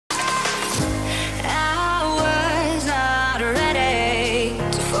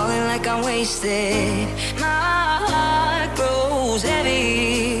wasted. My heart grows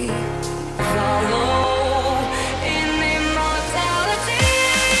heavy. Follow in immortality.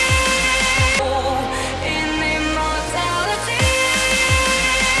 In immortality.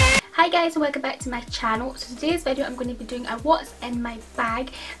 Hi guys, and welcome back to my channel. So today's video I'm going to be doing a what's in my bag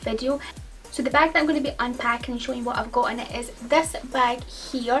video. So the bag that I'm going to be unpacking and showing you what I've got in it is this bag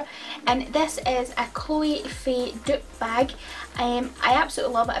here, and this is a Faye Dupe bag. I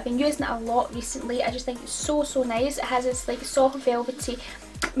absolutely love it. I've been using it a lot recently. I just think it's so nice. It has this like soft velvety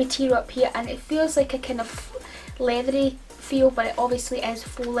material up here, and it feels like a kind of leathery feel, but it obviously is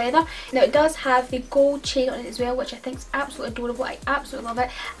faux leather. Now it does have the gold chain on it as well, which I think is absolutely adorable. I absolutely love it,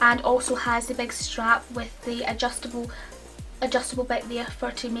 and also has the big strap with the adjustable bit there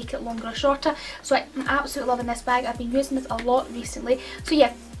for to make it longer or shorter. So I'm absolutely loving this bag. I've been using this a lot recently. So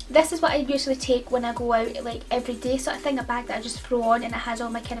yeah, this is what I usually take when I go out, like every day sort of thing, a bag that I just throw on, and it has all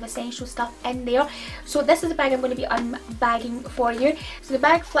my kind of essential stuff in there. So this is the bag I'm going to be unbagging for you. So the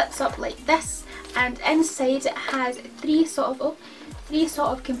bag flips up like this, and inside it has three sort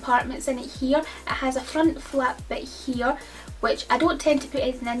of compartments in it here. It has a front flap bit here, which I don't tend to put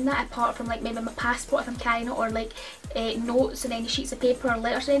anything in that apart from like maybe my passport if I'm carrying it, or like notes and any sheets of paper or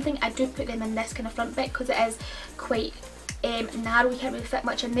letters or anything. I do put them in this kind of front bit because it is quite narrow. You can't really fit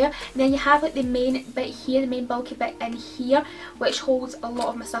much in there. And then you have like the main bit here, the main bulky bit in here, which holds a lot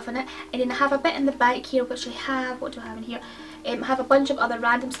of my stuff in it. And then I have a bit in the back here, which I have, what do I have in here? I have a bunch of other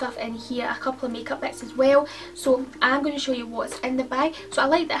random stuff in here, a couple of makeup bits as well. So I'm going to show you what's in the bag. So I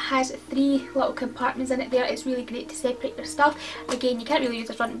like that it has three little compartments in it there. It's really great to separate your stuff. Again, you can't really use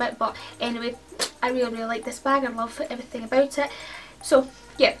the front bit, but anyway, I really like this bag. I love everything about it. So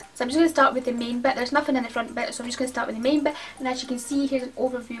yeah, so I'm just going to start with the main bit. There's nothing in the front bit, so I'm just going to start with the main bit, and as you can see, here's an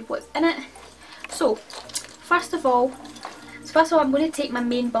overview of what's in it. So first of all I'm going to take my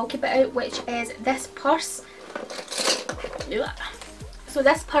main bulky bit out, which is this purse. So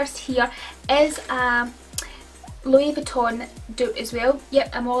this purse here is a Louis Vuitton dupe as well. Yep,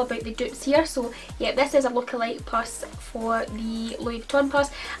 I'm all about the dupes here. So yeah, this is a lookalike purse for the Louis Vuitton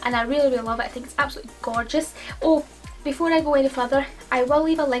purse, and I really love it. I think it's absolutely gorgeous. Oh, before I go any further, I will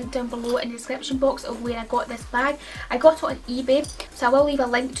leave a link down below in the description box of where I got this bag. I got it on eBay, so I will leave a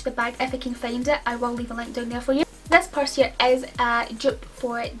link to the bag if I can find it. I will leave a link down there for you. This purse here is a dupe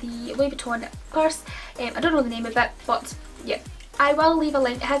for the Louis Vuitton purse. I don't know the name of it, but yeah, I will leave a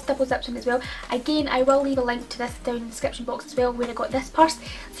link. It has double zips on it as well. Again, I will leave a link to this down in the description box as well, where I got this purse.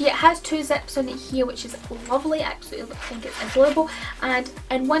 So yeah, it has two zips on it here, which is lovely. I absolutely think it's adorable. And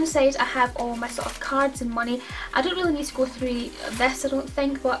in one side I have all my sort of cards and money. I don't really need to go through this, I don't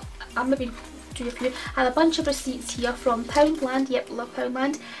think, but I'll maybe do a few. I have a bunch of receipts here from Poundland. Yep, love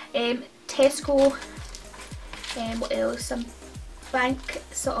Poundland. Tesco. What else? Some bank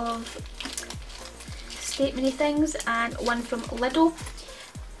sort of statementy things, and one from Lidl.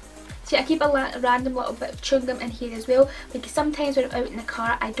 So I keep a random little bit of chewing gum in here as well, because sometimes when I'm out in the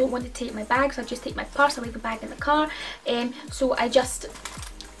car I don't want to take my bag, so I just take my purse. I leave the bag in the car, so I just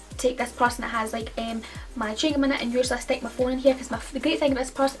take this purse, and it has like my chewing gum in it, and usually I stick my phone in here, because the great thing about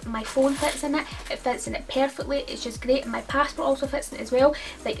this purse, my phone fits in it. It fits in it perfectly. It's just great, and my passport also fits in it as well.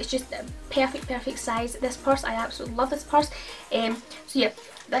 Like, it's just a perfect size, this purse. I absolutely love this purse. So yeah,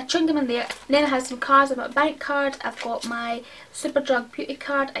 the chewing gum in there. And then I have some cards. I've got a bank card, I've got my Superdrug beauty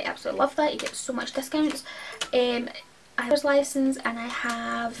card. I absolutely love that. You get so much discounts. I have a license, and I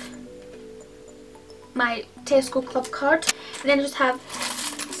have my Tesco club card, and then I just have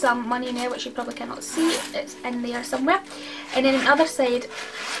some money in there, which you probably cannot see. It's in there somewhere. And then on the other side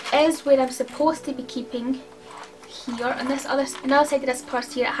is where I'm supposed to be keeping here. On this another side of this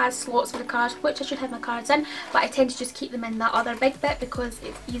purse here, it has slots for the cards, which I should have my cards in, but I tend to just keep them in that other big bit because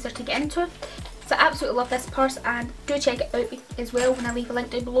it's easier to get into. So I absolutely love this purse, and do check it out as well when I leave a link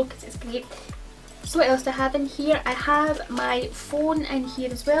down below, because it's great. So what else do I have in here? I have my phone in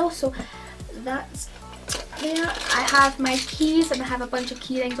here as well, so that's there. I have my keys, and I have a bunch of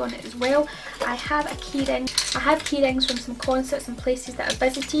key rings on it as well. I have a key ring. I have key rings from some concerts and places that I've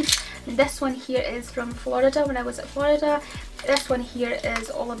visited. And this one here is from Florida, when I was at Florida. This one here is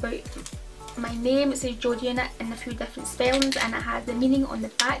all about my name. It says Jodie in it in a few different spellings, and it has the meaning on the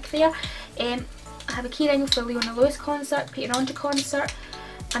back there. I have a key ring for Leona Lewis concert, Peter Andre concert,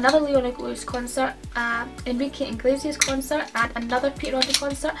 another Leona Lewis concert, Enrique Iglesias concert, and another Peter Andre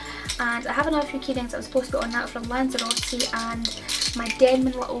concert. And I have another few key rings that was supposed to be on that from Lanzarote, and my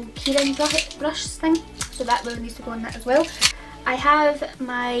Denman little keyring brush thing, so that really needs to go on that as well. I have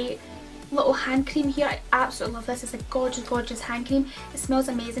my little hand cream here. I absolutely love this. It's a gorgeous hand cream. It smells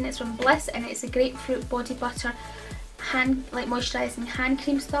amazing. It's from Bliss, and it's a grapefruit body butter hand, like moisturising hand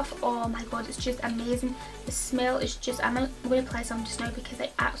cream stuff. Oh my god, it's just amazing. The smell is just, I'm going to apply some just now because I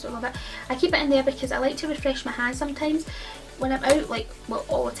absolutely love it. I keep it in there because I like to refresh my hands sometimes when I'm out, like, well,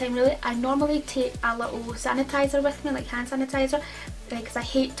 all the time really. I normally take a little sanitizer with me, like hand sanitizer, because I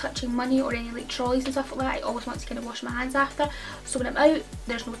hate touching money or any like trolleys and stuff like that. I always want to kind of wash my hands after. So when I'm out,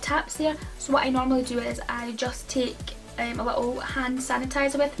 there's no taps there. So what I normally do is I just take a little hand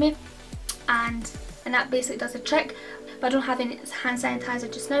sanitizer with me, and that basically does the trick. But I don't have any hand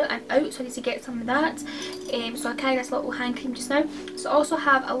sanitizer just now. I'm out, so I need to get some of that. So I carry this little hand cream just now. So I also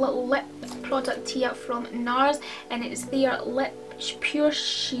have a little lip product here from NARS, and it is their Pure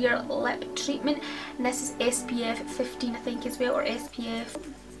Sheer Lip Treatment, and this is SPF 15 I think as well, or SPF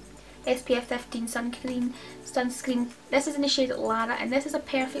 15 sunscreen. This is in the shade Lara, and this is a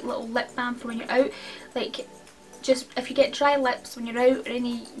perfect little lip balm for when you're out. Like, just if you get dry lips when you're out, or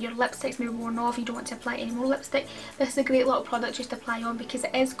your lipstick's maybe worn off, you don't want to apply any more lipstick, this is a great little product just to apply on because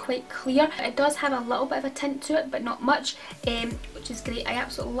it is quite clear. It does have a little bit of a tint to it, but not much, which is great. I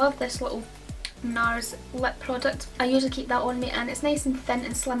absolutely love this little NARS lip product. I usually keep that on me, and it's nice and thin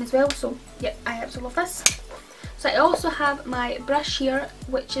and slim as well, so yeah, I absolutely love this. So I also have my brush here,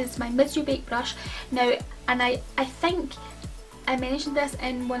 which is my Misery Bake brush. Now, and I think I mentioned this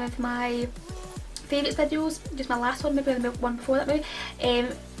in one of my favourites videos, just my last one, maybe the one before that maybe,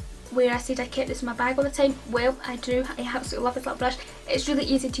 where I said I kept this in my bag all the time. Well, I do. I absolutely love this little brush. It's really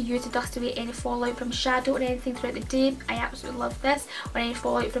easy to use to dust away any fallout from shadow or anything throughout the day. I absolutely love this. Or any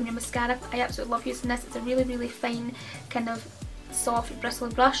fallout from your mascara. I absolutely love using this. It's a really, really fine, kind of soft, bristly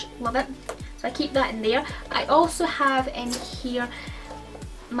brush. Love it. So I keep that in there. I also have in here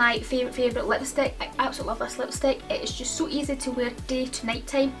my favourite lipstick. I absolutely love this lipstick. It is just so easy to wear day to night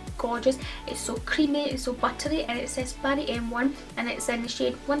time. Gorgeous. It's so creamy, it's so buttery, and it says Barry M1, and it's in the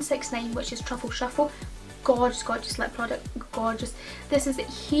shade 169, which is Truffle Shuffle. Gorgeous, gorgeous lip product. Gorgeous. This is it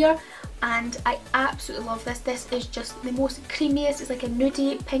here, and I absolutely love this. This is just the most creamiest. It's like a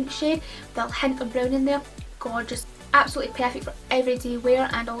nudie pink shade with a hint of brown in there. Gorgeous. Absolutely perfect for everyday wear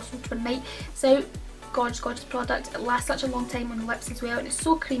and also for night. So gorgeous, gorgeous product. It lasts such a long time on the lips as well, and it's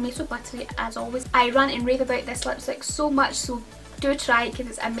so creamy, so buttery as always. I rant and rave about this lipstick so much, so do try it because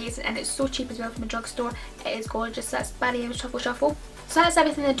it's amazing, and it's so cheap as well from a drugstore. It is gorgeous. That's Barry M1 Truffle Shuffle. So that's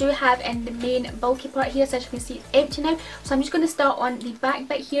everything I do have in the main bulky part here. So as you can see, it's empty now. So I'm just going to start on the back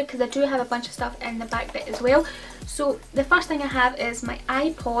bit here because I do have a bunch of stuff in the back bit as well. So the first thing I have is my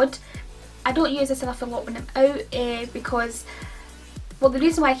iPod. I don't use this enough a lot when I'm out because, well, the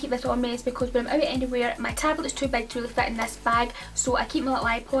reason why I keep this on me is because when I'm out anywhere, my tablet is too big to really fit in this bag, so I keep my little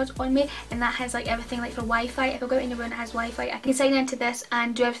iPod on me, and that has like everything like for Wi-Fi. If I go out anywhere and it has Wi-Fi, I can sign into this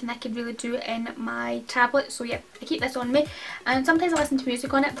and do everything I could really do in my tablet. So yeah, I keep this on me, and sometimes I listen to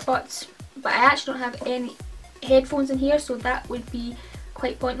music on it, but I actually don't have any headphones in here, so that would be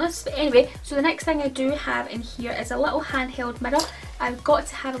quite pointless. But anyway, so the next thing I do have in here is a little handheld mirror. I've got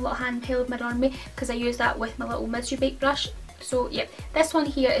to have a little handheld mirror on me because I use that with my little Misery Bake brush. So yeah, this one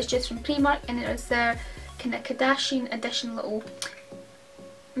here is just from Primark, and it is their kind of Kardashian edition little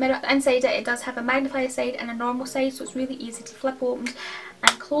mirror. Inside it does have a magnifier side and a normal side, so it's really easy to flip open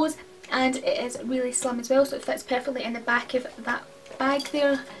and close, and it is really slim as well, so it fits perfectly in the back of that bag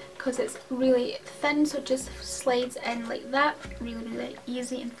there because it's really thin, so it just slides in like that. Really, really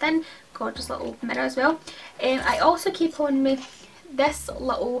easy and thin. Gorgeous little mirror as well. I also keep on me this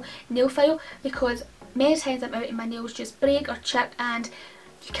little nail file because many times I'm out and my nails just break or chip, and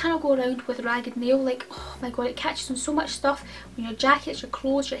you cannot go around with a ragged nail. Like, oh my god, it catches on so much stuff on your jackets, your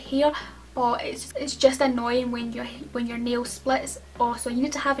clothes, your hair. Oh, it's just annoying when your nail splits. Oh, so you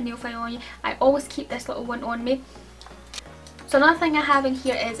need to have a nail file on you. I always keep this little one on me. So another thing I have in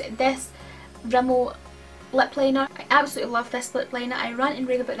here is this Rimmel lip liner. I absolutely love this lip liner. I rant and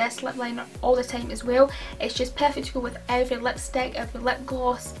rave about this lip liner all the time as well. It's just perfect to go with every lipstick, every lip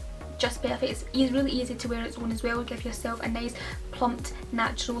gloss. Just perfect. It's really easy to wear its own as well. Give yourself a nice plumped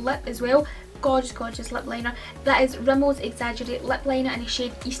natural lip as well. Gorgeous, gorgeous lip liner. That is Rimmel's Exaggerate lip liner in the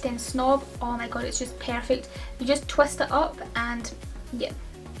shade East End Snob. Oh my god, it's just perfect. You just twist it up and yeah,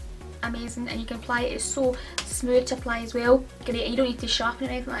 amazing, and you can apply it. It's so smooth to apply as well. Great, and you don't need to sharpen it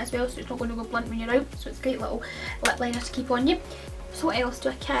or anything like that as well, so it's not going to go blunt when you're out. So it's a great little lip liner to keep on you. So what else do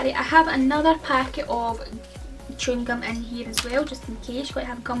I carry? I have another packet of chewing gum in here as well, just in case you've got to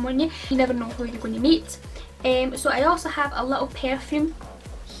have gum on you. You never know who you're going to meet. So I also have a little perfume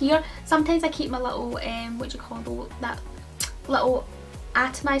here. Sometimes I keep my little what do you call that little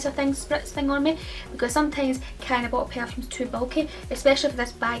atomizer thing, spritz thing on me, because sometimes carrying a bottle of perfume is too bulky, especially for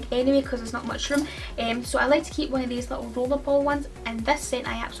this bag anyway, because there's not much room. So I like to keep one of these little rollerball ones, and this scent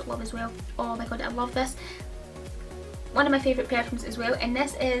I absolutely love as well. Oh my god, I love this. one of my favourite perfumes as well, and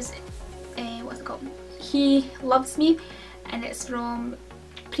this is, what's it called? He Loves Me, and it's from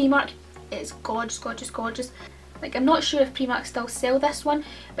Primark. It's gorgeous, gorgeous, gorgeous. Like, I'm not sure if Primark still sell this one,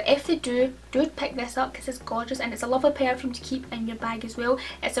 but if they do pick this up because it's gorgeous, and it's a lovely perfume to keep in your bag as well.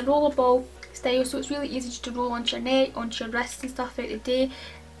 It's a rollerball style, so it's really easy just to roll onto your neck, onto your wrists and stuff throughout the day.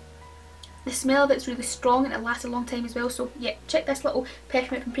 The smell of it's really strong and it lasts a long time as well, so yeah, check this little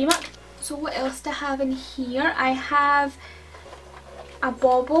perfume out from Primark. So what else do I have in here? I have a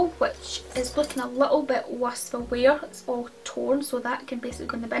bauble, which is looking a little bit worse for wear. It's all torn, so that can basically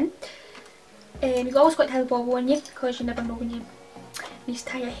go in the bin. You've always got to have a bauble on you because you never know when you need to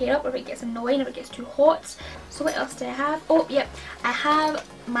tie your hair up, or if it gets annoying, or if it gets too hot. So what else do I have? Oh yep, I have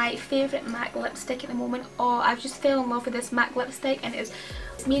my favourite MAC lipstick at the moment. Oh, I've just fell in love with this MAC lipstick, and it's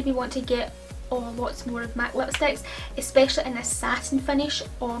made me want to get lots more of MAC lipsticks, especially in this satin finish.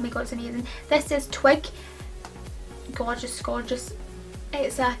 Oh my god, it's amazing. This is Twig. Gorgeous, gorgeous.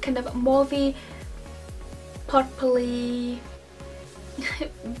 It's a kind of mauvey, purpley,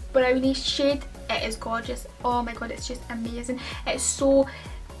 brownish shade. It is gorgeous. Oh my god, it's just amazing. It's so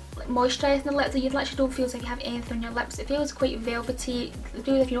moisturising the lips. You literally don't feel like you have anything on your lips. It feels quite velvety. If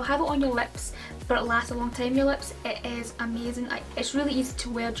you don't have it on your lips but it lasts a long time on your lips, it is amazing. It's really easy to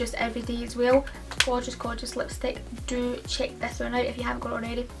wear just every day as well. Gorgeous, gorgeous lipstick. Do check this one out if you haven't got it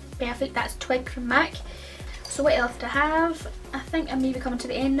already. Perfect. That's Twig from MAC. So what else do I have? I think I'm maybe coming to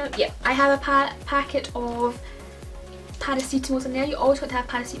the end now. Yeah, I have a packet of paracetamols in there. You always got to have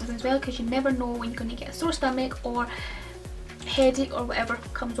paracetamols as well, because you never know when you're going to get a sore stomach or headache or whatever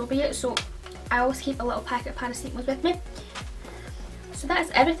comes over you. So I always keep a little packet of paracetamols with me. So that's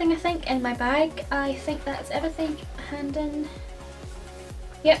everything I think in my bag. I think that's everything. Hand in.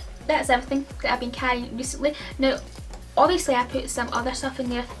 Yep, that's everything that I've been carrying recently. Now obviously I put some other stuff in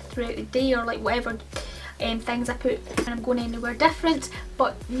there throughout the day, or like whatever things I put when I'm going anywhere different,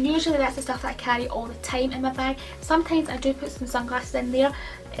 but usually that's the stuff that I carry all the time in my bag. Sometimes I do put some sunglasses in there.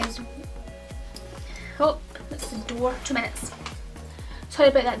 Oh, that's the door. 2 minutes. Sorry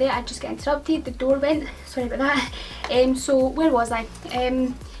about that there, I just got interrupted, the door went. Sorry about that. So where was I?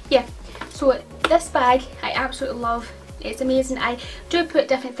 Yeah, so this bag I absolutely love. It's amazing. I do put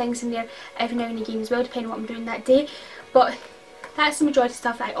different things in there every now and again as well, depending on what I'm doing that day, but that's the majority of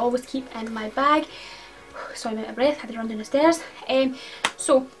stuff that I always keep in my bag. Sorry, I'm out of breath, had to run down the stairs.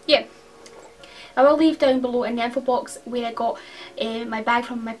 So yeah, I will leave down below in the info box where I got my bag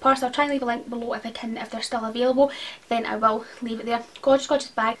from, my purse. I'll try and leave a link below if I can, if they're still available, then I will leave it there. Gorgeous,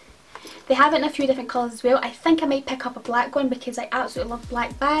 gorgeous bag. They have it in a few different colours as well. I think I might pick up a black one because I absolutely love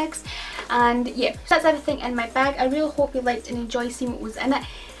black bags. And yeah, so that's everything in my bag. I really hope you liked and enjoyed seeing what was in it.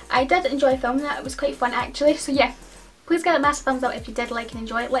 I did enjoy filming that, it was quite fun actually. So yeah, please give it a massive thumbs up if you did like and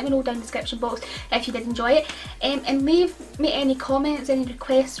enjoy it. Let me know down in the description box if you did enjoy it. And leave me any comments, any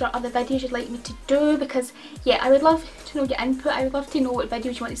requests for other videos you'd like me to do, because yeah, I would love to know your input. I would love to know what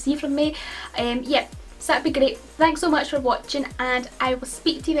videos you want to see from me. Yeah, so that'd be great. Thanks so much for watching, and I will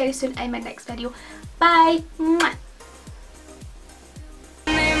speak to you very soon in my next video. Bye! Mwah.